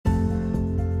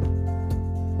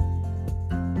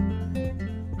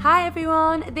Hi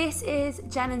everyone, this is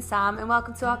Jen and Sam and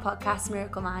welcome to our podcast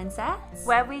Miracle Mindsets,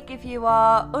 where we give you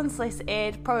our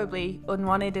unsolicited, probably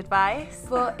unwanted advice.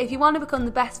 But if you want to become the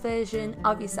best version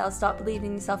of yourself, start believing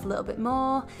in yourself a little bit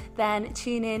more, then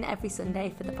tune in every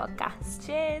Sunday for the podcast.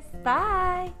 Cheers.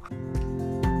 Bye.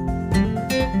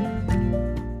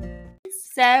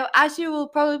 So, as you will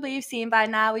probably have seen by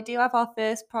now, we do have our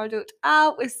first product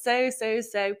out. We're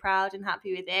so proud and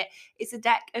happy with it. It's a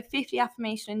deck of 50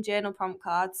 affirmation and journal prompt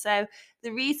cards. So,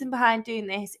 the reason behind doing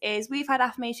this is we've had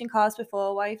affirmation cards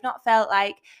before where we've not felt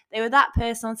like they were that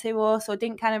personal to us or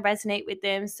didn't kind of resonate with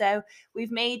them. So,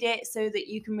 we've made it so that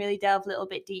you can really delve a little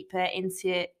bit deeper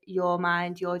into your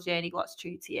mind, your journey, what's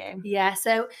true to you. Yeah,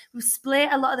 so we've split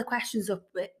a lot of the questions up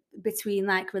between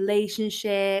like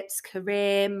relationships,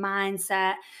 career,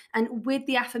 mindset, and with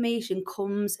the affirmation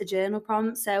comes a journal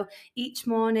prompt. So each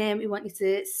morning we want you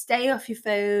to stay off your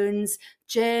phones,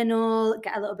 journal,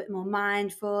 get a little bit more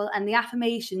mindful, and the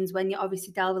affirmations, when you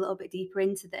obviously delve a little bit deeper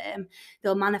into them,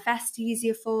 they'll manifest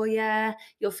easier for you.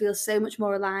 You'll feel so much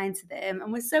more aligned to them,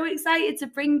 and we're so excited to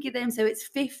bring you them. So it's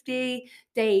 50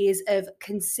 days of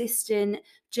consistent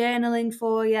journaling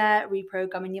for you,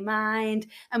 reprogramming your mind,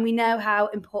 and we know how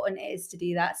important it is to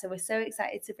do that, so we're so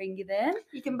excited to bring you them.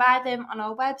 You can buy them on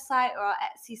our website or our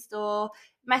Etsy store.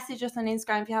 Message us on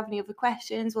Instagram if you have any other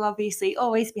questions. We'll obviously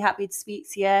always be happy to speak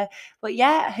to you, but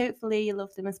yeah, hopefully you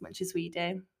love them as much as we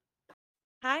do.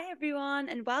 Hi everyone,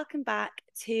 and welcome back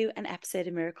to an episode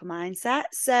of Miracle Mindset.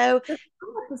 So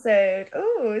episode.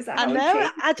 Oh, is that I know,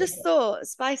 I just thought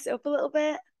spice it up a little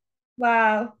bit.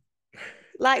 Wow.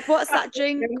 Like, what's that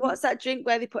drink? What's that drink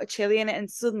where they put a chili in it and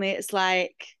suddenly it's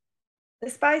like the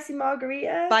spicy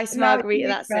margarita? Spicy margarita,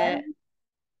 that's it.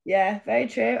 Yeah, very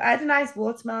true. I had a nice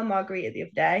watermelon margarita the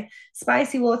other day.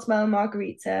 Spicy watermelon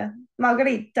margarita.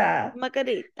 Margarita.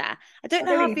 I don't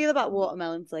know how I feel about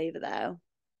watermelon flavour though.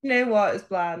 You know what? It's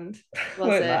bland.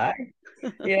 Was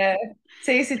it? Yeah.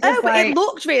 Tasted just but it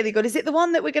looked really good. Is it the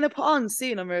one that we're going to put on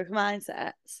soon on Miracle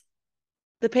Mindsets?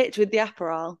 The picture with the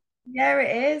Aperol? Yeah,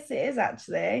 it is. It is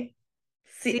actually.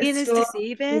 Seeing is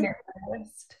deceiving.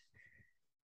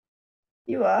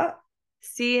 You what?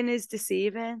 Seeing is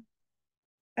deceiving.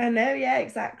 I know, yeah,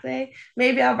 exactly.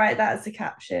 Maybe I'll write that as a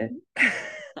caption.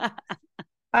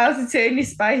 How to turn your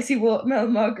spicy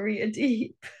watermelon margarita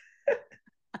deep.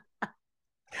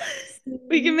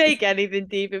 We can make anything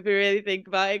deep if we really think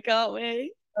about it, can't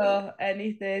we? Oh,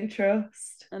 anything,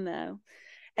 trust. I know.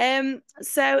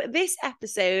 So this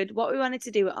episode, what we wanted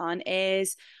to do it on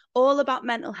is all about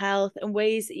mental health and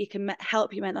ways that you can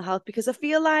help your mental health, because I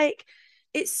feel like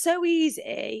it's so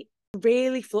easy,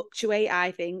 really fluctuate, I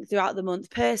think, throughout the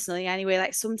month personally anyway.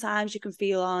 Like sometimes you can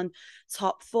feel on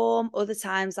top form, other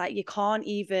times like you can't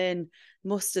even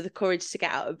muster the courage to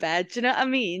get out of bed. Do you know what I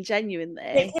mean?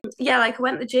 Genuinely. Yeah, like I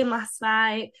went to the gym last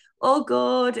night, all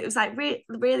good. It was like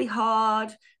really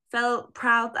hard. Felt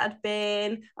proud that I'd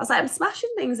been. I was like, I'm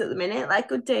smashing things at the minute. Like,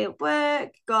 good day at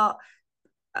work. Got,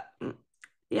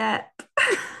 yeah.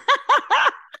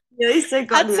 Really so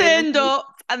good. I turned up,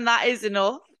 and that is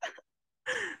enough.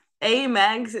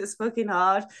 Amen, because it was fucking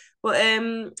hard. But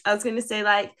I was gonna say,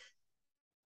 like,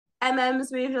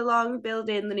 MM's moving along,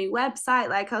 building the new website.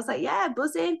 Like, I was like, yeah,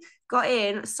 buzzing. Got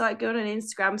in, started going on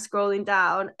Instagram, scrolling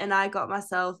down, and I got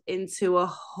myself into a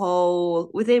hole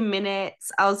within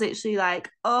minutes. I was literally like,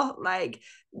 oh, like,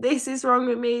 this is wrong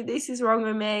with me. This is wrong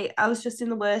with me. I was just in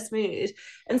the worst mood.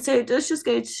 And so it does just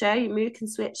go to show your mood can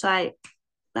switch like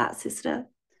that, sister.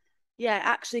 Yeah, it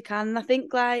actually can. And I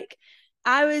think, like,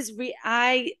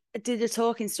 I did a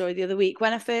talking story the other week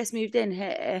when I first moved in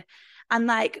here. And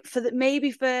like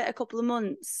maybe for a couple of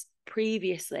months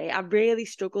previously, I really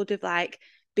struggled with like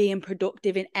being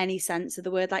productive in any sense of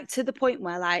the word, like to the point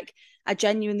where like I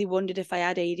genuinely wondered if I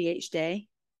had ADHD.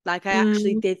 Like I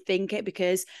actually did think it,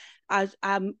 because I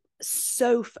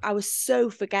was so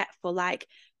forgetful. Like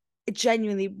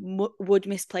genuinely would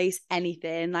misplace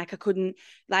anything. Like I couldn't,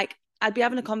 like I'd be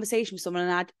having a conversation with someone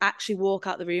and I'd actually walk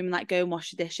out the room and like go and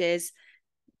wash the dishes.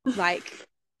 Like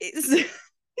it's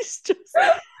just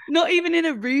not even in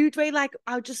a rude way. Like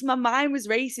my mind was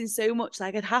racing so much.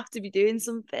 Like I'd have to be doing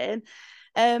something.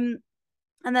 And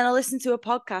then I listened to a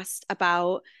podcast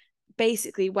about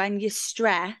basically when you're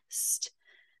stressed,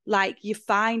 like you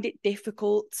find it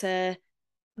difficult to,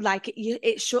 like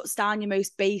it shuts down your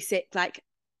most basic like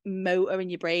motor in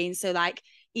your brain. So like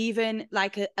even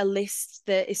like a list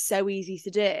that is so easy to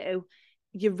do,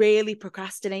 you really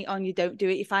procrastinate on, you don't do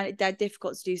it. You find it dead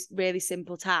difficult to do really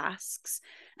simple tasks.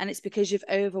 and it's because you've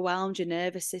overwhelmed your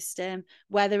nervous system,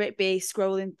 whether it be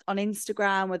scrolling on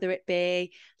Instagram, whether it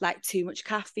be like too much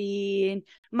caffeine.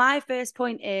 My first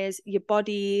point is your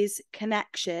body's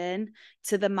connection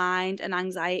to the mind and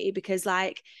anxiety, because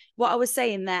like what I was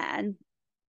saying then,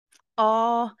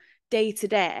 our day to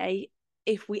day,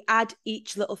 if we add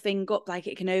each little thing up, like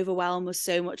it can overwhelm us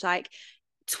so much. Like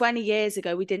 20 years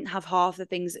ago, we didn't have half the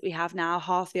things that we have now,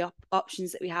 half the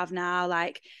options that we have now.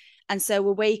 Like, and so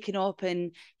we're waking up,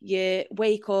 and you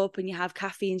wake up and you have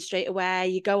caffeine straight away.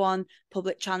 You go on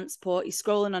public transport, you're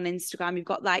scrolling on Instagram, you've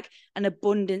got like an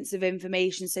abundance of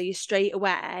information. So you're straight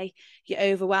away, you're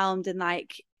overwhelmed. And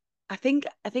like, I think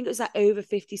it was like over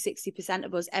 50-60%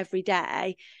 of us every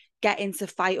day get into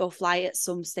fight or flight at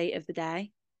some state of the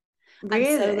day.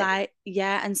 Really? And so like,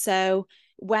 yeah. And so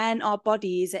when our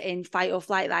bodies are in fight or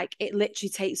flight, like it literally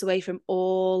takes away from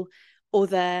all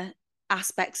other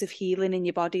aspects of healing in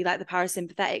your body, like the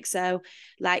parasympathetic. So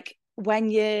like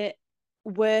when you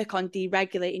work on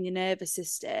deregulating your nervous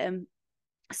system,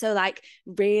 so like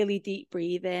really deep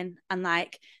breathing and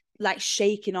like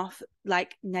shaking off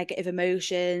like negative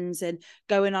emotions and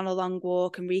going on a long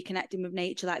walk and reconnecting with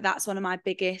nature, like that's one of my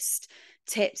biggest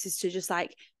tips, is to just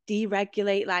like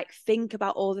deregulate, like think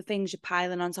about all the things you're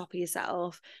piling on top of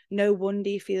yourself. No wonder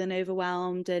you're feeling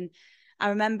overwhelmed. And I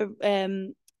remember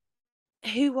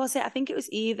who was it? I think it was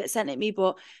Eve that sent it me,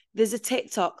 but there's a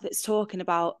TikTok that's talking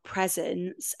about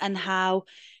presence and how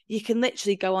you can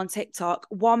literally go on TikTok.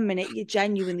 1 minute you're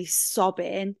genuinely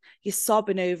sobbing, you're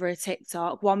sobbing over a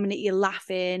TikTok. 1 minute you're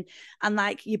laughing, and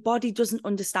like your body doesn't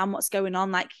understand what's going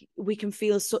on. Like we can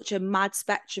feel such a mad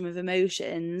spectrum of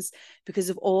emotions because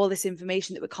of all this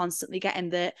information that we're constantly getting,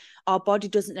 that our body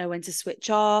doesn't know when to switch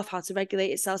off, how to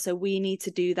regulate itself. So we need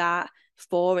to do that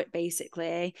for it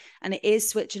basically. And it is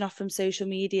switching off from social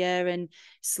media and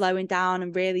slowing down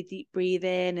and really deep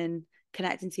breathing and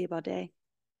connecting to your body.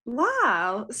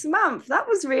 Wow, Samantha, that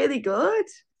was really good.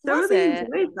 Thoroughly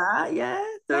enjoyed that. Yeah,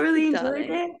 thoroughly enjoyed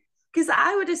it. Because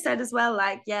I would have said as well,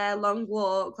 like, yeah, long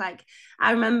walk. Like,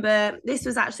 I remember this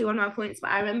was actually one of my points,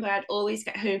 but I remember I'd always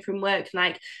get home from work and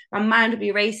like my mind would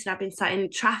be racing. I've been sat in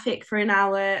traffic for an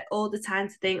hour all the time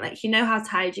to think. Like, you know how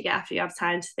tired you get after you have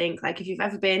time to think. Like, if you've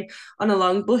ever been on a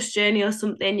long bus journey or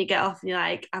something, you get off and you're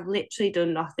like, I've literally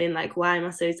done nothing. Like, why am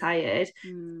I so tired?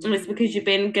 And it's because you've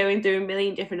been going through a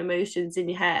million different emotions in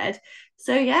your head.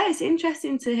 So yeah, it's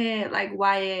interesting to hear like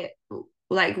why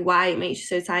it makes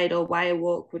you so tired or why a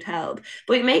walk would help.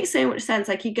 But it makes so much sense.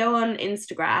 Like you go on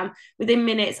Instagram, within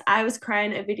minutes, I was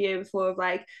crying at a video before of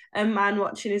like a man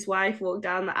watching his wife walk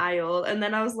down the aisle. And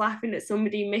then I was laughing at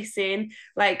somebody missing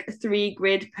like 3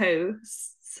 grid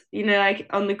posts, you know, like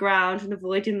on the ground and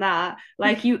avoiding that.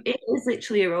 Like it is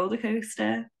literally a roller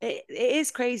coaster. It is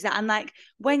crazy. And like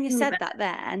when you said that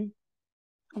then,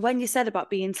 when you said about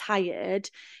being tired,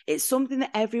 it's something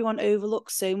that everyone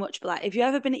overlooks so much. But like, if you've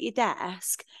ever been at your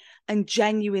desk and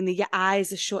genuinely your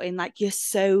eyes are shutting, like you're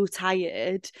so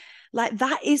tired, like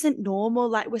that isn't normal.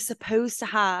 Like we're supposed to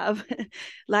have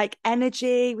like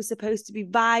energy, we're supposed to be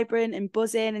vibrant and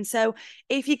buzzing. And so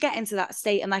if you get into that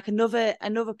state, and like another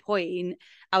point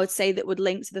I would say that would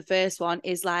link to the first one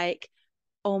is like,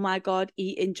 oh my God,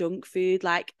 eating junk food.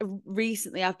 Like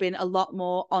recently I've been a lot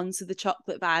more onto the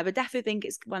chocolate vibe. I definitely think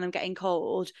it's when I'm getting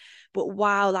cold, but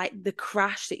wow, like the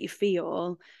crash that you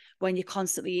feel when you're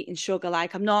constantly eating sugar.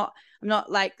 Like I'm not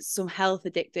like some health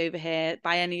addict over here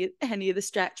by any of the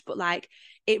stretch, but like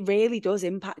it really does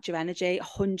impact your energy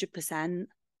 100%.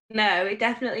 No, it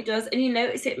definitely does. And you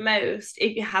notice it most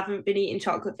if you haven't been eating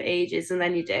chocolate for ages and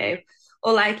then you do.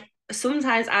 Or like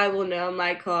sometimes I will know, I'm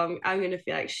like, oh, I'm going to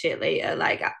feel like shit later.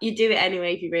 Like you do it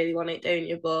anyway if you really want it, don't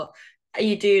you? But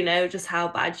you do know just how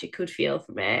bad you could feel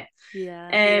from it. Yeah.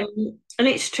 And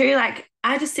it's true. Like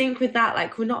I just think with that,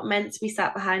 like we're not meant to be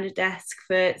sat behind a desk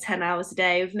for 10 hours a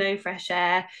day with no fresh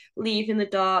air, leave in the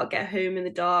dark, get home in the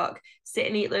dark, sit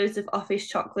and eat loads of office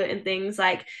chocolate and things.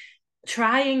 Like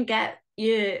try and get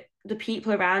the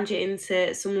people around you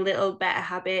into some little better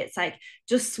habits. Like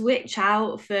just switch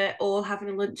out for all having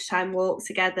a lunchtime walk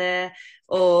together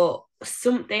or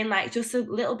something, like just a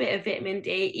little bit of vitamin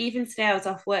D. Even today I was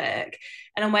off work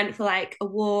and I went for like a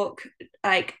walk,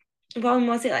 like when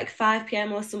was it, like 5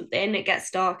 p.m. or something? It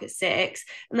gets dark at 6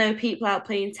 and there were people out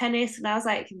playing tennis and I was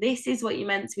like, this is what you're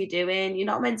meant to be doing. You're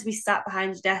not meant to be sat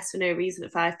behind your desk for no reason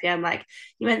at 5 p.m. Like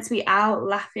you're meant to be out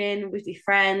laughing with your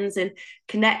friends and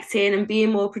connecting and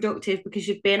being more productive because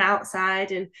you've been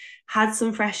outside and had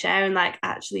some fresh air and like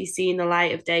actually seeing the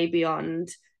light of day beyond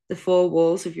the 4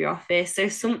 walls of your office. So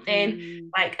something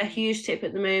like a huge tip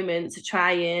at the moment to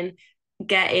try and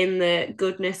getting the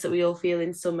goodness that we all feel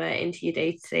in summer into your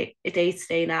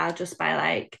day-to-day now, just by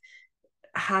like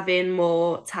having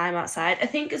more time outside. I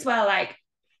think as well, like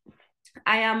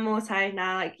I am more tired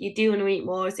now. Like you do want to eat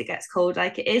more as it gets cold.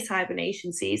 Like it is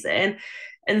hibernation season,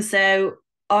 and so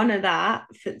honor that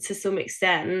to some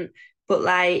extent, but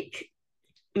like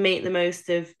make the most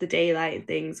of the daylight and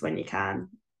things when you can.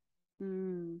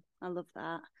 I love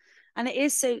that. And it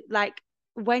is so, like,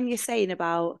 when you're saying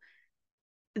about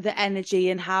the energy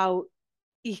and how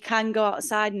you can go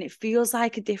outside and it feels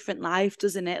like a different life,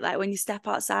 doesn't it? Like when you step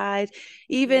outside,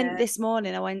 even this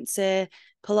morning, I went to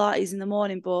Pilates in the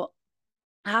morning, but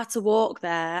I had to walk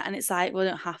there, and it's like, well, I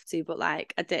don't have to, but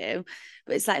like I do,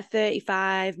 but it's like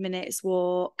 35 minutes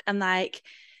walk. And like,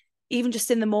 even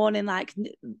just in the morning, like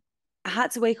I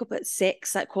had to wake up at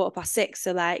 6, like 6:15.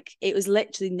 So like it was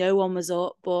literally no one was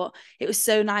up, but it was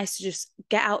so nice to just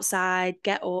get outside,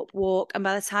 get up, walk. And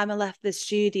by the time I left the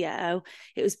studio,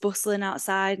 it was bustling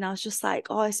outside. And I was just like,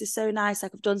 oh, this is so nice.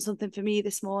 Like I've done something for me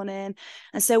this morning.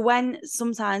 And so when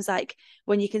sometimes like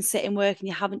when you can sit and work and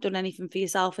you haven't done anything for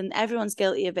yourself, and everyone's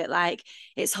guilty of it, like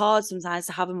it's hard sometimes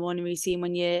to have a morning routine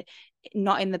when you're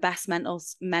not in the best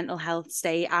mental health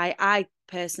state. I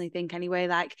personally think anyway,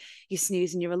 like you're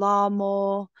snoozing your alarm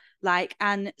more, like,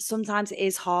 and sometimes it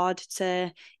is hard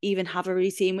to even have a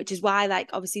routine, which is why like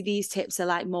obviously these tips are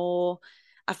like more,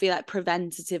 I feel like,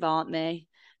 preventative, aren't they?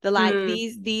 They're like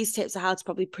these tips are how to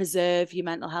probably preserve your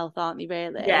mental health, aren't they,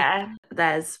 really? Yeah,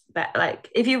 there's like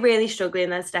if you're really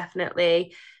struggling, there's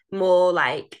definitely more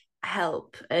like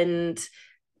help and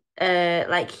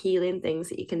like healing things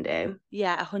that you can do.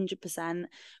 Yeah, 100%.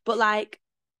 But like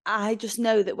I just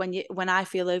know that when I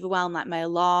feel overwhelmed, like my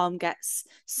alarm gets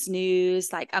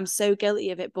snoozed, like I'm so guilty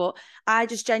of it. But I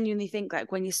just genuinely think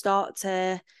like when you start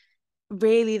to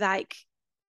really like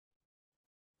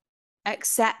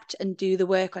accept and do the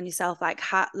work on yourself, like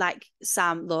like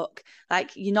Sam, look,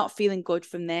 like you're not feeling good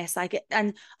from this, like,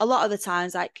 and a lot of the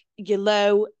times like your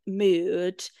low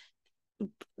mood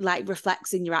like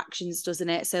reflects in your actions, doesn't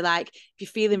it? So like if you're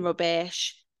feeling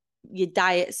rubbish, your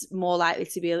diet's more likely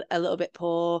to be a little bit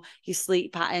poor, your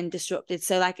sleep pattern disrupted.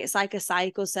 So like it's like a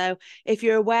cycle. So if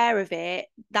you're aware of it,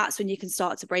 that's when you can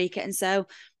start to break it. And so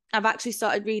I've actually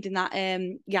started reading that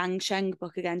Yang Sheng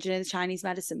book again. Do you know, the Chinese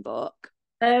medicine book?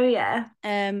 Oh yeah.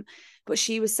 But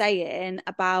she was saying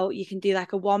about you can do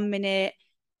like a 1 minute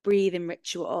breathing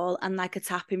ritual and like a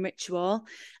tapping ritual.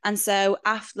 And so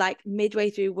after like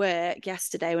midway through work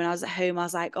yesterday when I was at home, I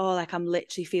was like, oh, like I'm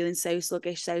literally feeling so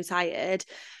sluggish, so tired.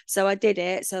 So I did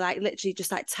it. So like literally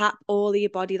just like tap all of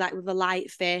your body like with a light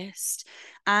fist.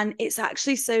 And it's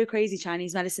actually so crazy,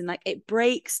 Chinese medicine. Like it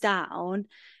breaks down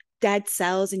dead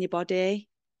cells in your body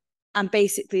and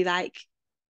basically like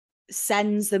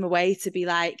sends them away to be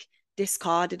like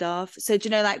discarded of. So do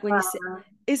you know, like when you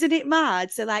isn't it mad?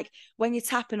 So like when you're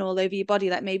tapping all over your body,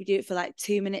 like maybe do it for like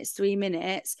 2 minutes, 3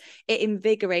 minutes, it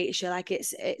invigorates you, like it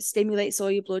stimulates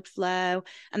all your blood flow.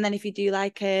 And then if you do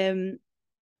like a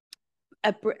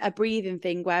breathing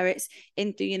thing where it's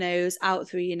in through your nose, out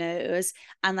through your nose,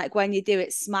 and like when you do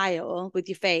it, smile with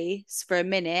your face for a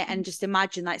minute and just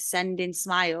imagine like sending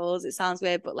smiles, it sounds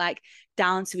weird, but like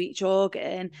down to each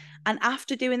organ. And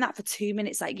after doing that for 2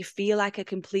 minutes, like you feel like a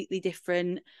completely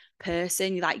different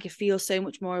person. You feel so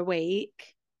much more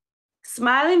awake.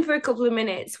 Smiling for a couple of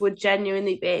minutes would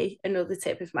genuinely be another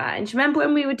tip of mine. Do you remember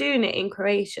when we were doing it in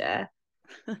Croatia?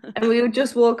 And we would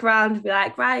just walk around and be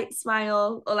like, right,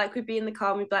 smile. Or like we'd be in the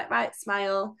car and we'd be like, right,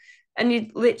 smile. And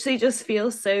you'd literally just feel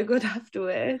so good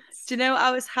afterwards. Do you know what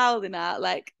I was howling at?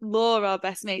 Like Laura, our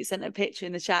best mate, sent a picture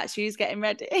in the chat. She was getting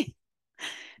ready.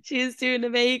 She was doing the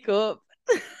makeup.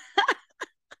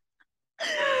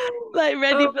 Like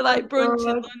ready for like brunch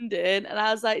in London, and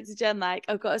I was like to Jen, like,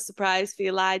 I've got a surprise for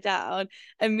you, lie down.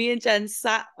 And me and Jen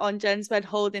sat on Jen's bed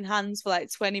holding hands for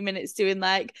like 20 minutes doing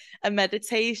like a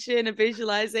meditation, a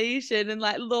visualization, and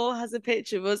like Law has a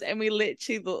picture of us and we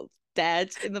literally look dead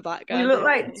in the background. We look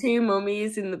like two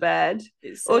mummies in the bed,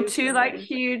 so or two funny. Like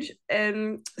huge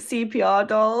CPR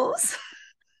dolls.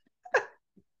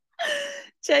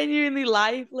 Genuinely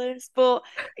lifeless, but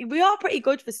we are pretty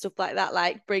good for stuff like that,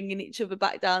 like bringing each other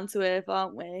back down to earth,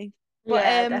 aren't we? But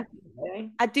yeah,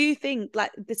 definitely. I do think like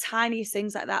the tiniest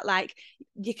things like that, like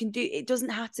you can do, it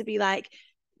doesn't have to be like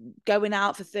going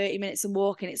out for 30 minutes and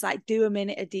walking. It's like do a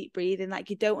minute of deep breathing. Like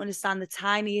you don't understand the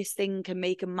tiniest thing can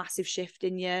make a massive shift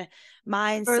in your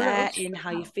mindset, in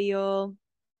how you feel.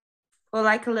 Or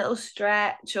like a little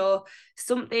stretch or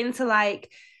something to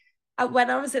like, when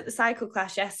I was at the cycle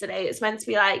class yesterday, it's meant to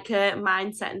be like a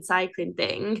mindset and cycling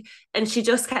thing. And she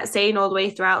just kept saying all the way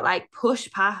throughout, like, push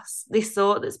past this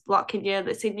thought that's blocking you,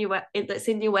 that's in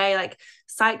your way, like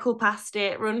cycle past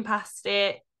it, run past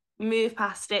it, move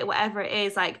past it, whatever it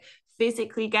is, like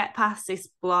physically get past this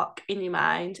block in your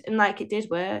mind. And like it did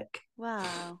work.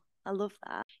 Wow. I love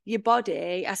that. Your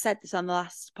body, I said this on the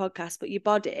last podcast, but your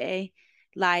body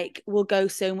like will go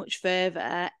so much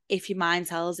further if your mind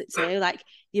tells it to. Like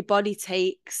your body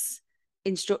takes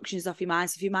instructions off your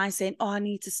mind. So if your mind's saying, oh, I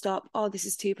need to stop, oh, this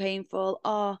is too painful,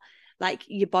 oh, like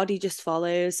your body just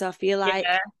follows. So I feel like,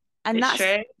 and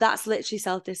that's literally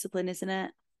self-discipline, isn't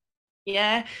it?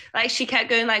 Yeah, like she kept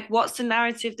going like, what's the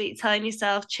narrative that you're telling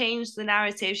yourself? Change the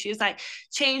narrative. She was like,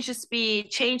 change the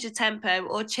speed, change the tempo,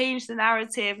 or change the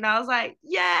narrative. And I was like,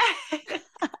 yeah.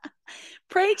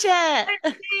 Preach it.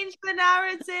 Change the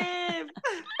narrative.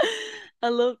 I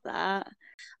love that.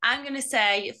 I'm going to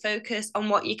say focus on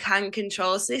what you can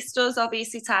control. So this does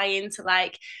obviously tie into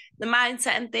like the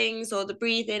mindset and things, or the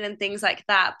breathing and things like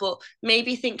that, but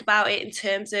maybe think about it in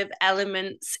terms of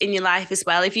elements in your life as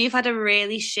well. If you've had a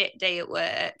really shit day at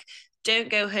work, don't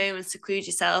go home and seclude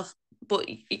yourself, but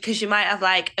because you might have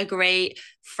like a great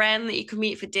friend that you could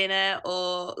meet for dinner,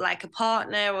 or like a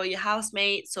partner, or your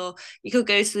housemates, or you could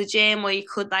go to the gym, or you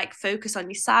could like focus on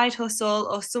your side hustle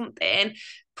or something.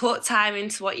 Put time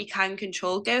into what you can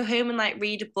control. Go home and like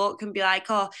read a book and be like,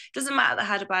 oh, it doesn't matter that I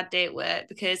had a bad day at work,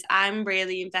 because I'm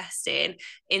really investing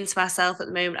into myself at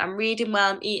the moment. I'm reading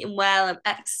well, I'm eating well, I'm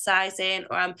exercising,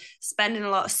 or I'm spending a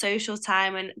lot of social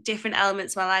time, and different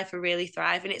elements of my life are really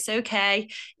thriving. It's okay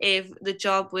if the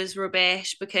job was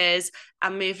rubbish, because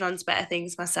I'm moving on to better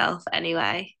things myself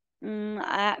anyway. I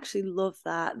actually love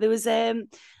that. There was a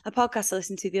podcast I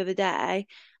listened to the other day,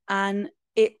 and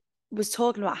it was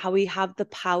talking about how we have the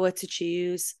power to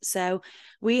choose. So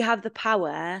we have the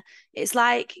power. It's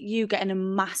like you getting a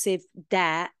massive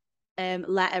debt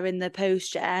letter in the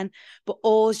post, Jen, but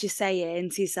all you're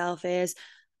saying to yourself is,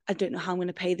 I don't know how I'm going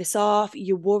to pay this off.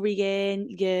 You're worrying,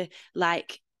 you're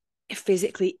like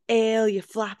physically ill, you're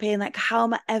flapping, like, how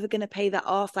am I ever going to pay that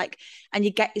off? Like, and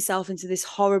you get yourself into this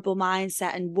horrible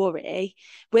mindset and worry,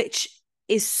 which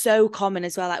is so common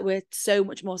as well. Like, we're so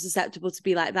much more susceptible to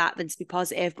be like that than to be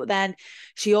positive. But then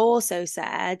she also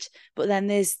said, but then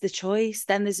there's the choice.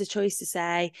 Then there's a choice to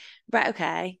say, right,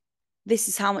 okay, this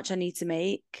is how much I need to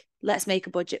make. Let's make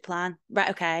a budget plan. Right,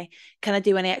 okay, can I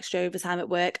do any extra overtime at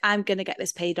work? I'm going to get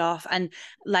this paid off. And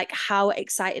like, how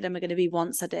excited am I going to be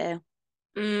once I do?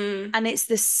 And it's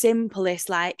the simplest,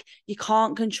 like, you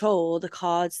can't control the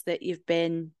cards that you've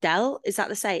been dealt. Is that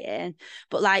the saying?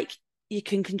 But like, you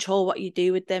can control what you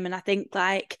do with them. And I think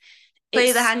like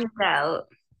play the hand you're dealt.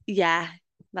 Yeah,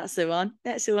 that's the one.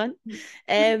 That's the one.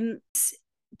 It's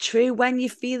true, when you're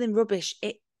feeling rubbish,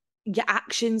 your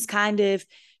actions kind of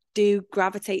do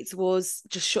gravitate towards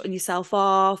just shutting yourself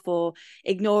off or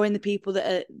ignoring the people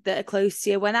that are close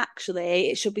to you, when actually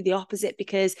it should be the opposite,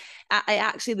 because it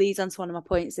actually leads on to one of my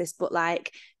points, but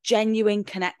like, genuine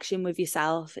connection with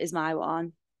yourself is my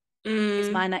one.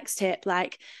 It's my next tip.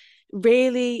 Like,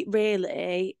 really,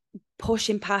 really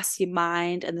pushing past your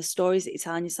mind and the stories that you're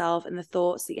telling yourself and the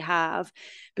thoughts that you have,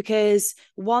 because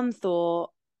one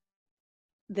thought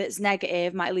that's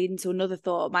negative might lead into another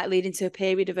thought, might lead into a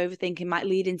period of overthinking, might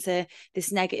lead into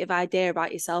this negative idea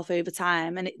about yourself over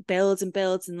time, and it builds and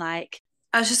builds. And like,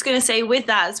 I was just going to say with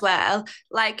that as well,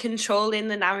 like controlling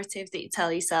the narrative that you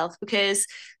tell yourself, because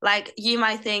like you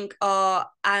might think, oh,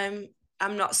 I'm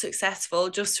not successful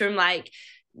just from like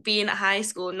being at high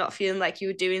school and not feeling like you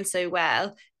were doing so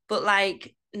well, but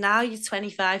like now you're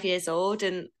 25 years old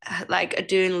and like are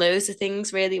doing loads of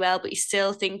things really well, but you're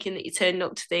still thinking that you're turning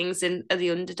up to things and are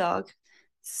the underdog.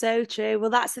 So true. Well,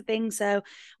 that's the thing. So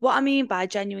what I mean by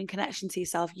genuine connection to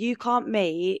yourself, you can't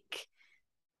make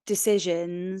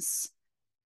decisions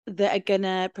that are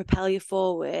gonna propel you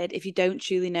forward if you don't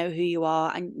truly know who you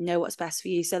are and know what's best for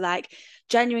you. So like,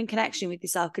 genuine connection with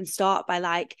yourself can start by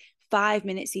like 5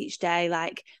 minutes each day,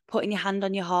 like putting your hand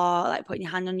on your heart, like putting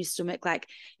your hand on your stomach, like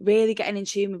really getting in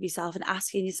tune with yourself and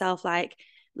asking yourself like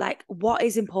what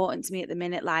is important to me at the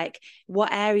minute, like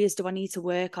what areas do I need to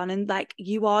work on? And like,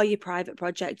 you are your private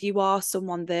project, you are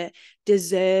someone that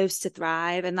deserves to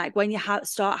thrive. And like, when you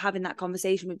start having that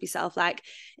conversation with yourself, like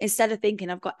instead of thinking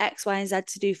I've got X, Y, and Z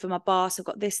to do for my boss, I've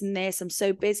got this and this, I'm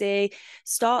so busy,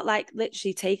 start like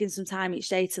literally taking some time each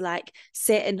day to like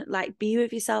sit and like be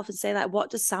with yourself and say like, what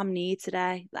does Sam need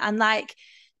today? And like,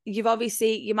 you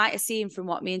might have seen from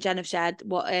what me and Jen have shared,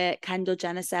 what Kendall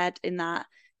Jenner said in that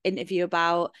interview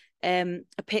about a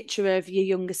picture of your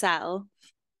younger self.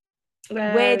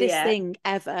 Weirdest thing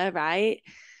ever, right?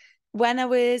 when I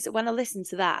listened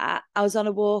to that, I was on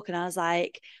a walk and I was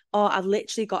like, oh, I've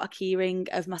literally got a keyring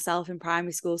of myself in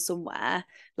primary school somewhere,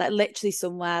 like literally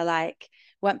somewhere. Like,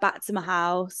 went back to my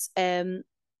house,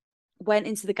 went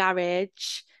into the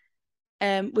garage,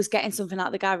 was getting something out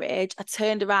of the garage. I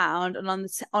turned around and on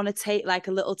like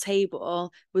a little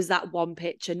table was that one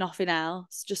picture, nothing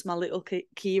else, just my little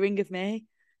keyring of me.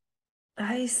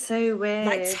 That is so weird.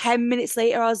 Like 10 minutes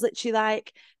later, I was literally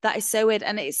like, that is so weird.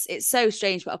 And it's so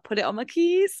strange, but I put it on my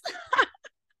keys.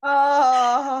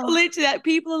 Oh, Literally, like,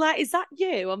 people are like, is that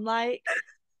you? I'm like,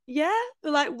 yeah.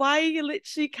 They're like, why are you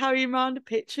literally carrying around a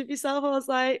picture of yourself? I was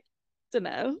like, don't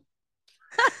know.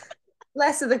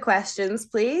 Less of the questions,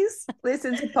 please.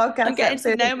 Listen to podcast. I'm getting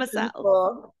to know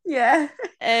myself. Yeah.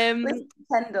 Listen to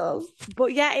Kendall.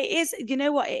 But yeah, it is, you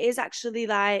know what? It is actually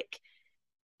like,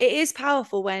 it is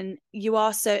powerful when you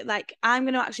are so, like, I'm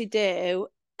going to actually do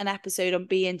an episode on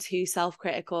being too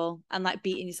self-critical and like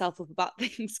beating yourself up about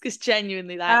things, because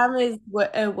genuinely, like, Sam is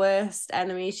her worst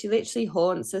enemy. She literally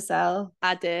haunts herself.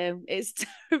 I do. It's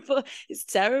terrible. It's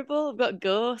terrible. I've got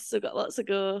ghosts. I've got lots of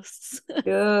ghosts.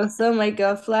 Ghosts. Oh my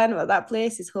God, Flan, well, that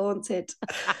place is haunted.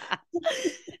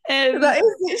 That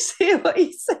is literally what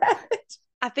you said.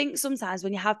 I think sometimes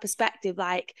when you have perspective,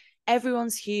 like,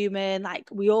 everyone's human, like,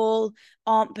 we all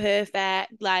aren't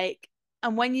perfect, like,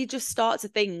 and when you just start to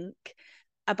think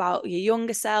about your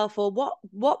younger self or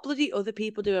what bloody other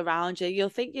people do around you, you'll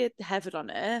think you're heaven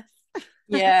on earth.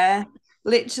 Yeah,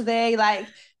 literally, like,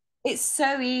 it's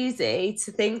so easy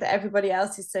to think that everybody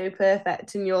else is so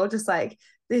perfect and you're just like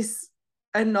this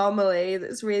anomaly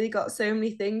that's really got so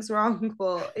many things wrong,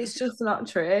 but it's just not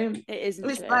true. It isn't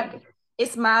It's true. like,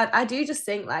 it's mad. I do just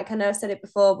think, like, I know I've said it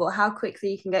before, but how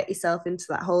quickly you can get yourself into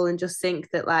that hole and just think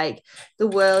that, like, the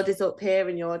world is up here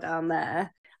and you're down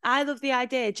there. I love the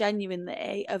idea,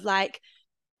 genuinely, of like,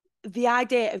 the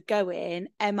idea of going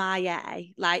MIA,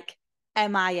 like,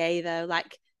 MIA though,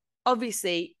 like,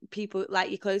 obviously people like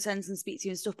your close friends and speak to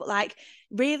you and stuff, but like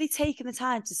really taking the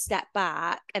time to step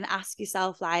back and ask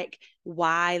yourself, like,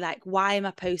 why am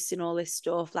I posting all this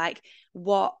stuff? Like,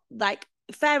 what, like,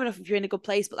 fair enough if you're in a good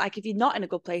place, but like, if you're not in a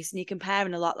good place and you're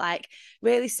comparing a lot, like,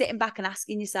 really sitting back and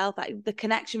asking yourself, like, the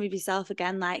connection with yourself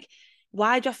again, like,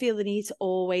 why do I feel the need to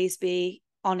always be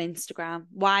on Instagram?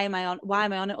 Why am I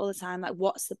on it all the time? Like,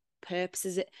 what's the purpose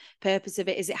of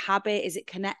it? Is it habit? Is it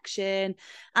connection?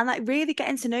 And like, really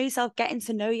getting to know yourself, getting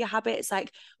to know your habits.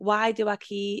 Like, why do I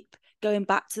keep going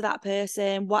back to that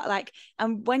person? What, like,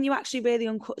 and when you actually really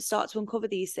start to uncover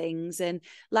these things, and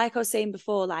like I was saying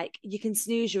before, like, you can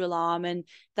snooze your alarm and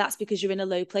that's because you're in a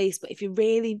low place, but if you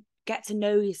really get to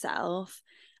know yourself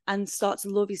and start to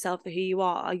love yourself for who you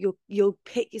are, you'll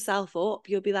pick yourself up.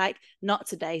 You'll be like, not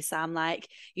today, Sam. Like,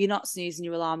 you're not snoozing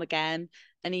your alarm again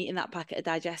and eating that packet of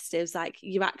digestives. Like,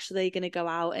 you're actually going to go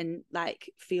out and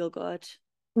like feel good.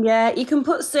 Yeah, you can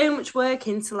put so much work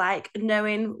into like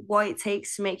knowing what it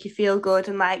takes to make you feel good,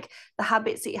 and like the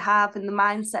habits that you have and the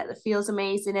mindset that feels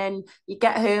amazing, and you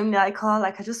get home and you're like, oh,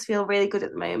 like, I just feel really good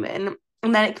at the moment.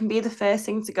 And then it can be the first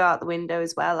thing to go out the window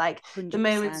as well. Like 100%. The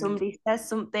moment somebody says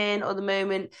something, or the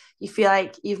moment you feel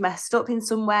like you've messed up in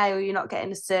some way, or you're not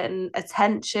getting a certain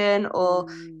attention, or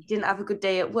you didn't have a good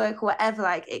day at work or whatever,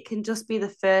 like, it can just be the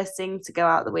first thing to go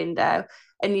out the window,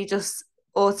 and you just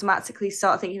automatically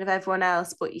start thinking of everyone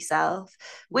else but yourself.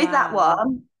 With that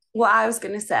one, what I was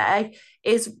going to say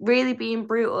is really being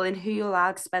brutal in who you're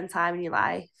allowed to spend time in your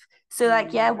life. So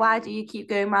like, yeah, why do you keep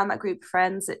going around that group of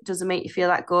friends that doesn't make you feel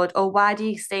that good? Or why do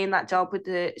you stay in that job with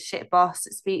the shit boss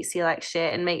that speaks to you like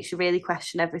shit and makes you really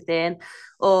question everything?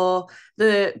 Or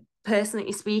the person that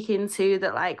you're speaking to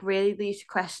that like really leaves you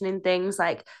questioning things.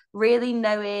 Like, really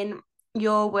knowing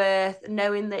your worth,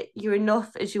 knowing that you're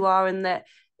enough as you are, and that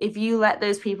if you let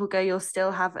those people go, you'll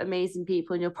still have amazing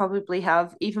people, and you'll probably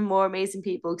have even more amazing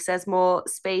people because there's more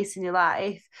space in your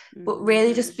life. But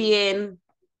really just being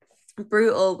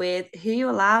brutal with who you're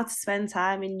allowed to spend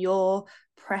time in your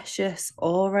precious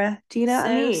aura. Do you know what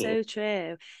I mean? So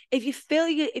true. If you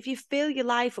fill your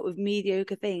life up with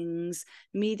mediocre things,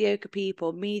 mediocre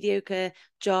people, mediocre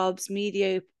jobs,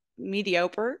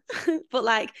 mediocre but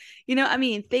like, you know what I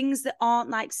mean, things that aren't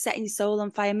like setting your soul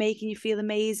on fire, making you feel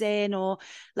amazing, or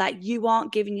like you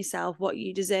aren't giving yourself what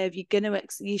you deserve,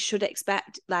 you should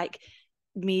expect like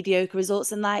mediocre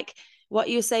results. And like what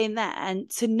you're saying there, and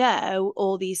to know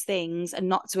all these things and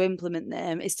not to implement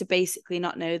them is to basically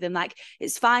not know them. Like,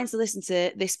 it's fine to listen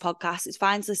to this podcast, it's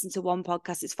fine to listen to one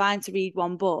podcast, it's fine to read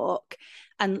one book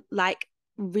and like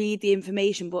read the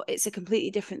information, but it's a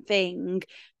completely different thing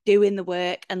doing the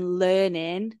work and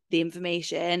learning the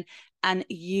information and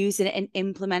using it and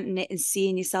implementing it and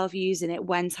seeing yourself using it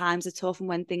when times are tough and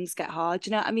when things get hard. Do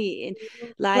you know what I mean?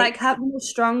 Like having a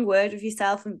strong word of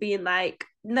yourself and being like,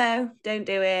 no, don't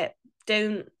do it.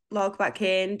 Don't log back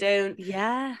in. Don't,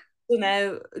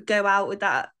 go out with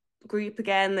that group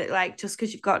again. That like, just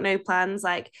because you've got no plans,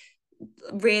 like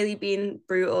really being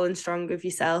brutal and strong with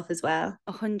yourself as well.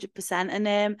 100%.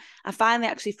 And I finally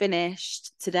actually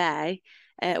finished today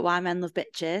Why Men Love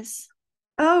Bitches.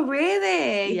 Oh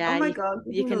really? Yeah. Oh my God.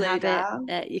 You can have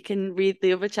it. You can read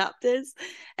the other chapters.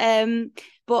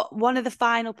 But one of the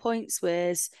final points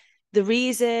was the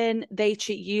reason they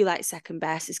treat you like second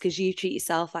best is because you treat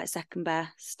yourself like second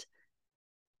best.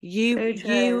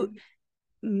 You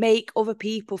make other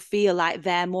people feel like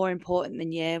they're more important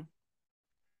than you.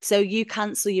 So you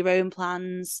cancel your own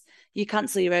plans, you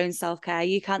cancel your own self-care,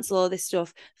 you cancel all this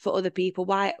stuff for other people.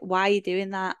 Why are you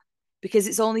doing that? Because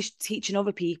it's only teaching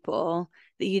other people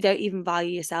that you don't even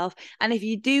value yourself. And if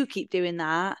you do keep doing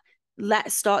that,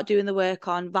 let's start doing the work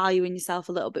on valuing yourself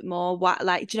a little bit more.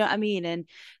 Like, do you know what I mean? And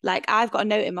like, I've got a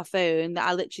note in my phone that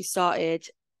I literally started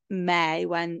May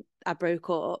when I broke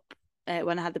up,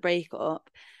 when I had the breakup.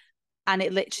 And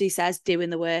it literally says doing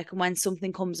the work. And when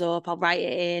something comes up, I'll write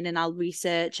it in and I'll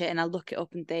research it and I'll look it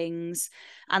up and things.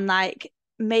 And like,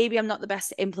 maybe I'm not the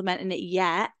best at implementing it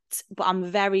yet, but I'm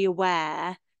very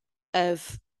aware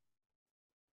of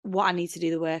what I need to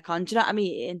do the work on. Do you know what I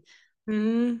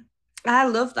mean? I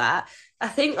love that. I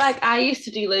think like I used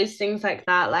to do loads of things like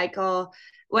that, like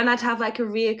when I'd have like a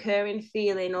reoccurring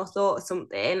feeling or thought or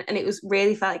something, and it was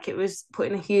really felt like it was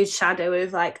putting a huge shadow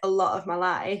over like a lot of my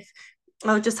life.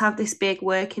 I would just have this big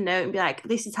working note and be like,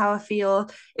 this is how I feel.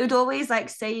 It would always like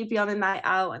say you'd be on a night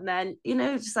out, and then,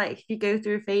 just like if you go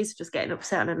through a phase of just getting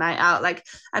upset on a night out, like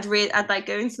I'd like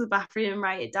go into the bathroom and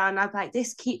write it down. I'd be like,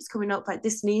 this keeps coming up, like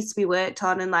this needs to be worked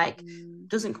on, and like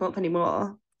doesn't come up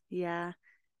anymore. Yeah,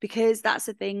 because that's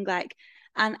the thing, like,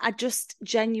 and I just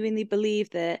genuinely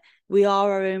believe that we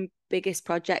are our own biggest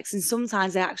projects. And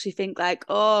sometimes I actually think like,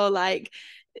 oh, like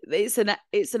it's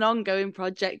an ongoing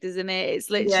project, isn't it? It's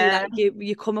literally like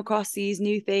you come across these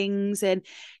new things, and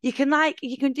you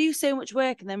can do so much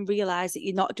work and then realize that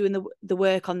you're not doing the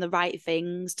work on the right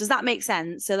things. Does that make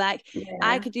sense? So like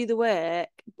I could do the work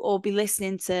or be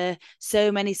listening to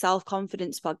so many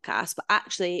self-confidence podcasts, but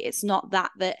actually it's not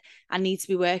that I need to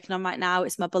be working on right now.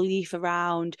 It's my belief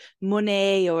around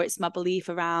money, or it's my belief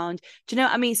around, do you know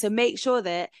what I mean? So make sure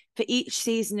that for each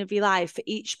season of your life, for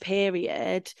each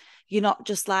period, you're not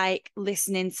just like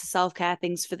listening to self-care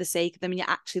things for the sake of them. You're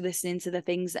actually listening to the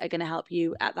things that are going to help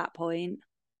you at that point.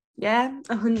 Yeah,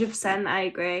 100%. I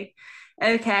agree.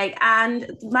 Okay,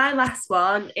 and my last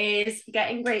one is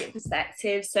getting greater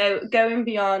perspective. So going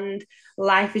beyond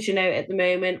life as you know it at the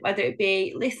moment, whether it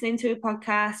be listening to a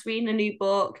podcast, reading a new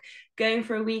book, going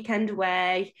for a weekend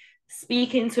away,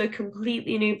 speaking to a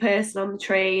completely new person on the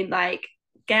train, like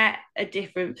get a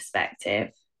different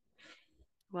perspective.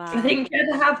 Wow. I think you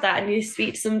ever have that and you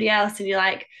speak to somebody else and you're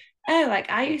like, oh, like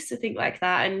I used to think like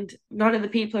that and none of the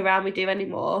people around me do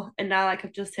anymore. And now like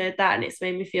I've just heard that and it's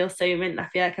made me feel so mint. I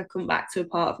feel like I've come back to a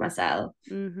part of myself.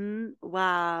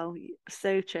 Wow.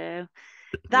 So true.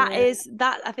 I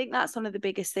think that's one of the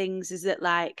biggest things, is that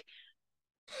like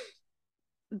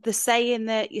the saying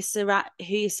that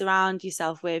who you surround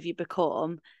yourself with, you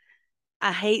become.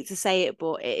 I hate to say it,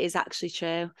 but it is actually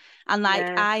true. And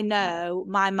like, I know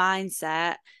my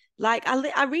mindset, like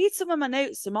I read some of my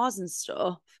notes to Moz and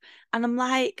stuff, and I'm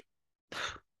like,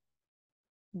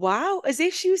 wow, as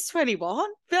if she was 21.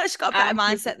 I feel like she's got a better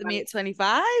mindset than me at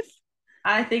 25.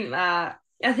 I think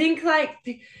like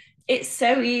it's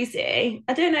so easy.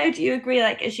 I don't know, do you agree?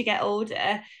 Like as you get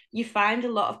older, you find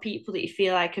a lot of people that you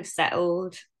feel like have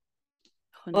settled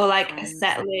 100%. Or like a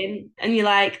settling, and you're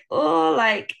like, oh,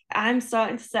 like I'm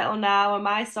starting to settle now. Am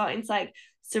I starting to like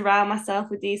surround myself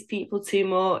with these people too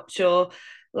much? Or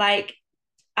like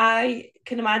I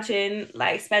can imagine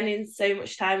like spending so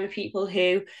much time with people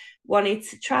who wanted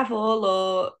to travel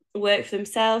or work for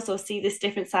themselves or see this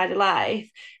different side of life,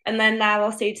 and then now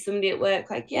I'll say to somebody at work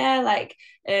like, yeah, like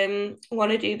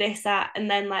want to do this, that, and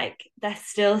then like they're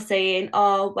still saying,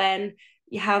 oh, when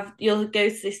you'll go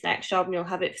to this next job and you'll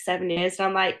have it for 7 years, and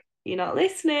I'm like, you're not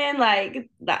listening, like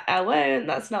that I won't,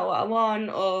 that's not what I want,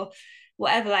 or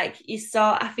whatever. Like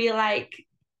I feel like,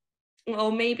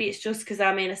 or maybe it's just because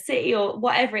I'm in a city or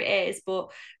whatever it is,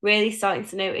 but really starting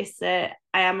to notice that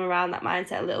I am around that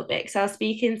mindset a little bit. Because I was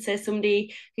speaking to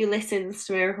somebody who listens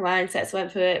to Miracle Mindsets,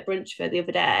 went for brunch for the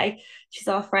other day. She's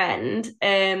our friend,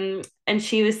 and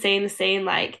she was saying the same,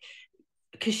 like,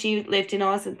 because she lived in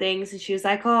Oz and things, and she was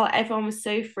like, oh, everyone was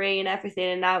so free and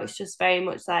everything, and now it's just very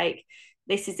much like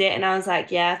this is it. And I was like,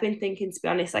 yeah, I've been thinking, to be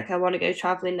honest, like I want to go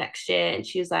traveling next year. And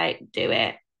she was like, do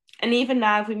it. And even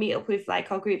now, if we meet up with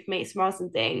like our group of mates from Oz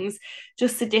and things,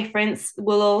 just the difference,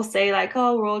 we'll all say like,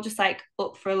 oh, we're all just like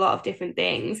up for a lot of different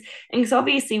things. And because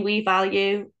obviously we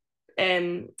value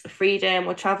freedom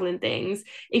or traveling things.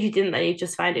 If you didn't, then you'd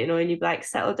just find it annoying, you'd be like,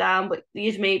 settle down. But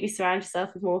you'd maybe surround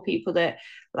yourself with more people that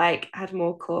like had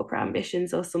more corporate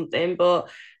ambitions or something. But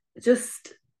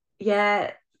just,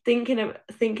 yeah, thinking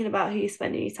about who you're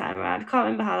spending your time around. I can't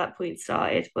remember how that point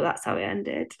started, but that's how it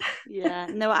ended. Yeah,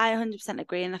 no, I 100%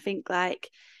 agree. And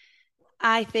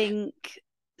I think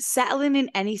settling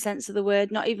in any sense of the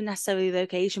word, not even necessarily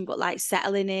location, but like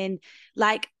settling in,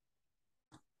 like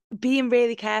being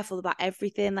really careful about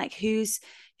everything, like who's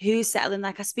settling.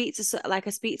 Like I speak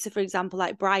to, for example,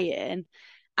 like Brian,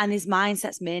 and his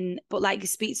mindset's mint, but like you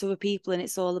speak to other people and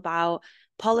it's all about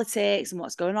politics and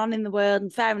what's going on in the world,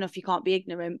 and fair enough, you can't be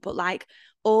ignorant, but like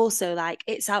also like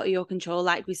it's out of your control,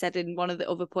 like we said in one of the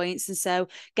other points. And so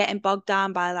getting bogged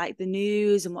down by like the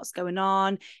news and what's going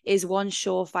on is one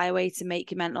surefire way to make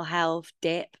your mental health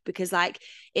dip, because like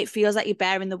it feels like you're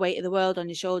bearing the weight of the world on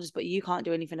your shoulders, but you can't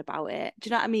do anything about it. Do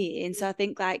you know what I mean? So I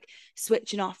think like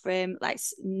switching off from like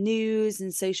news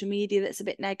and social media that's a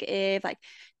bit negative, like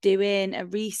doing a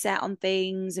reset on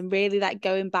things and really like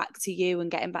going back to you and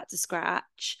getting back to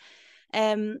scratch.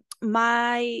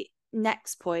 My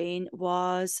next point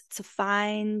was to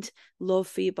find love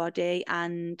for your body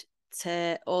and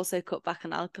to also cut back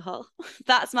on alcohol.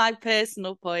 That's my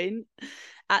personal point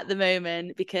at the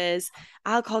moment, because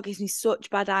alcohol gives me such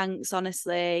bad angst,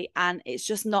 honestly, and it's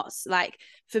just not like,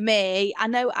 for me, I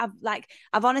know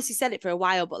I've honestly said it for a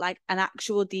while, but like an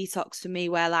actual detox for me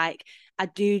where like I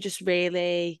do just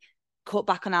really cut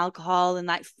back on alcohol and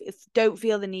like don't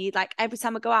feel the need. Like every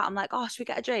time I go out, I'm like, oh, should we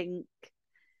get a drink?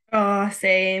 Oh,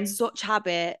 same. Such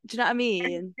habit. Do you know what I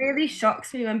mean? It really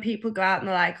shocks me when people go out and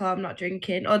they're like, oh, I'm not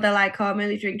drinking. Or they're like, oh, I'm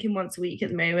only drinking once a week at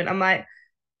the moment. I'm like,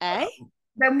 Eh?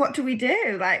 then what do we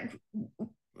do? Like,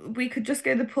 we could just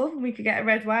go to the pub and we could get a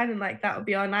red wine and like that would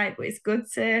be our night. But it's good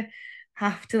to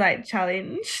have to like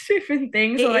challenge different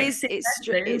things, It or like is. It's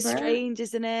strange,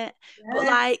 isn't it?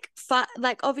 Yeah. But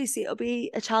like obviously it'll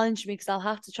be a challenge for me because I'll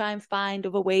have to try and find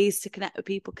other ways to connect with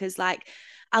people, because like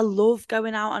I love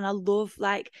going out and I love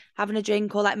like having a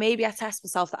drink, or like maybe I test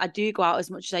myself that I do go out as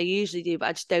much as I usually do, but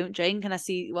I just don't drink, and I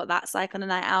see what that's like on a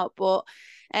night out. But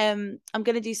I'm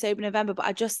gonna do sober November, but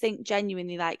I just think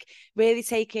genuinely like really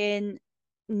taking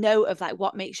note of like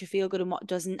what makes you feel good and what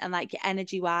doesn't, and like your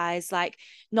energy wise, like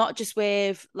not just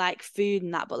with like food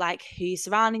and that, but like who you're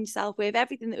surrounding yourself with.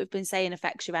 Everything that we've been saying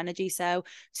affects your energy, so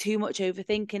too much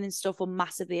overthinking and stuff will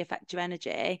massively affect your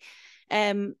energy.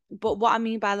 But what I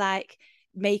mean by like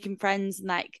making friends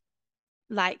and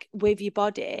like with your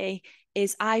body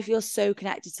is I feel so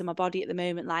connected to my body at the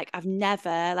moment. Like I've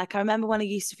never, like I remember when I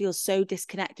used to feel so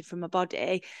disconnected from my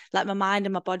body, like my mind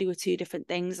and my body were two different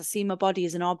things. I see my body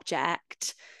as an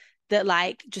object that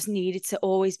like just needed to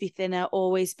always be thinner,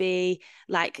 always be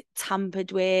like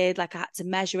tampered with. Like I had to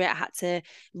measure it, I had to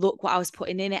look what I was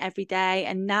putting in it every day.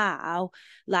 And now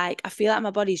like I feel like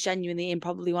my body's genuinely in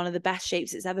probably one of the best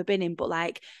shapes it's ever been in, but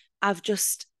like I've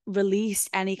just released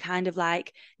any kind of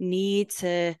like need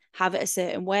to have it a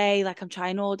certain way. Like I'm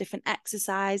trying all different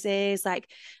exercises, like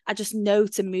I just know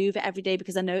to move it every day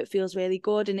because I know it feels really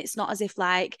good. And it's not as if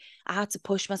like I had to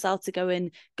push myself to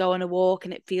go on a walk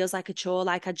and it feels like a chore.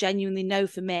 Like I genuinely know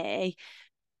for me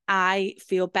I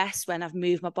feel best when I've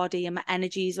moved my body and my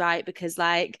energy's right, because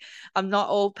like I'm not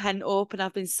all pent up and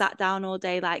I've been sat down all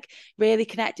day. Like really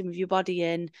connecting with your body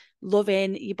and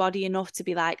loving your body enough to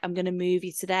be like, I'm going to move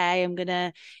you today.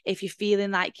 If you're feeling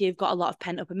like you've got a lot of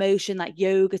pent up emotion, like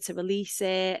yoga to release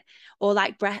it, or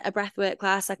like a breathwork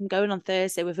class. Like I'm going on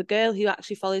Thursday with a girl who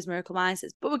actually follows Miracle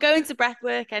Mindsets, but we're going to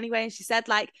breathwork anyway. And she said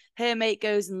like her mate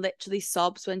goes and literally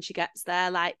sobs when she gets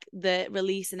there, like the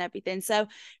release and everything. So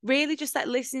really just like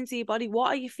listening to your body. What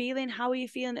are you feeling? How are you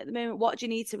feeling at the moment? What do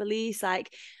you need to release?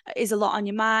 Like is a lot on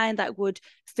your mind? Like would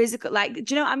physical, like, do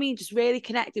you know what I mean? Just really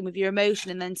connecting with your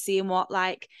emotion and then seeing what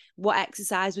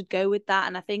exercise would go with that.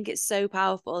 And I think it's so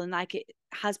powerful, and like it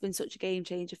has been such a game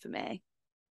changer for me.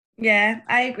 Yeah,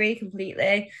 I agree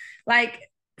completely. Like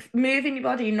moving your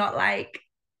body, not like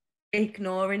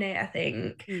ignoring it. I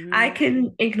think I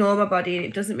can ignore my body and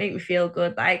it doesn't make me feel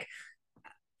good. Like,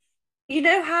 you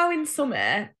know how in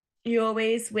summer you're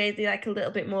always weirdly like a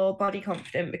little bit more body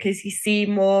confident because you see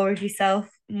more of yourself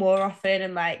more often,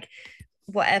 and like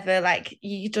whatever, like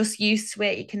you just used to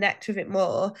it, you connect with it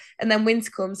more, and then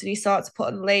winter comes and you start to put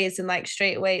on layers, and like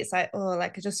straight away it's like, oh,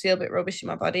 like I just feel a bit rubbish in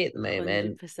my body at the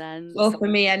moment. 100%. Well, for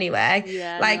me anyway.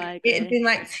 Yeah, like no, I it had agree. been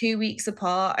like 2 weeks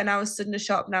apart, and I was stood in the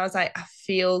shop and I was like, I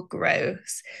feel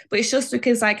gross, but it's just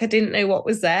because like I didn't know what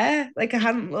was there, like I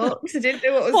hadn't looked, I didn't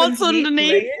know what was What's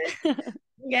underneath.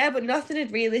 Yeah, but nothing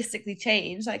had realistically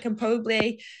changed. Like I'm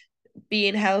probably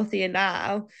being healthier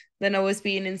now than I was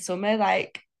being in summer,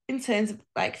 like in terms of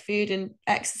like food and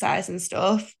exercise and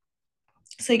stuff.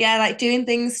 So yeah, like doing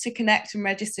things to connect and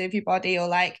register with your body, or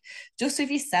like just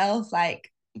with yourself,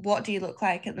 like what do you look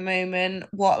like at the moment?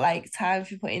 What like time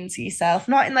have you put into yourself?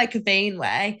 Not in like a vain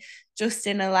way, just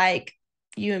in a like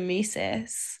you and me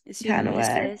sis kind of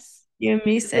way. You and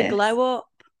me sis. The glow up.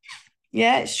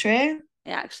 Yeah, it's true.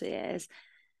 It actually is.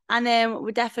 And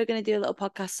we're definitely going to do a little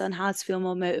podcast on how to feel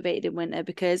more motivated in winter,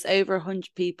 because over 100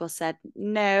 people said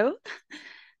no.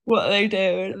 What are they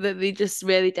doing? That they just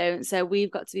really don't. So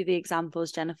we've got to be the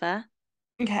examples, Jennifer.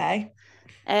 Okay.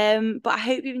 But I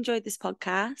hope you've enjoyed this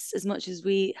podcast as much as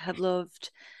we have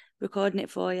loved recording it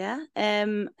for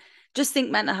you. Just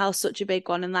think mental health such a big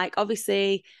one, and like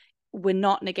obviously we're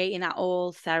not negating at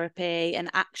all therapy and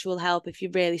actual help if you're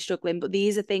really struggling, but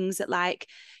these are things that like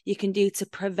you can do to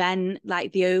prevent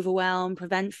like the overwhelm,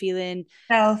 prevent feeling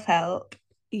self-help.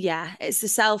 Yeah, it's the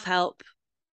self-help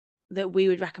that we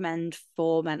would recommend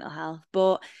for mental health.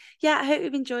 But yeah, I hope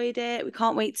you've enjoyed it. We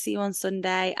can't wait to see you on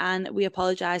Sunday, and we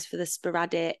apologize for the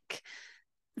sporadic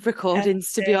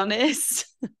recordings, to be honest.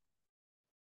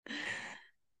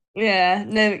 Yeah,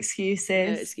 no excuses.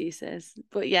 No excuses.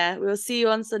 But yeah, we'll see you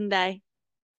on Sunday.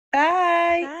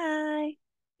 Bye. Bye.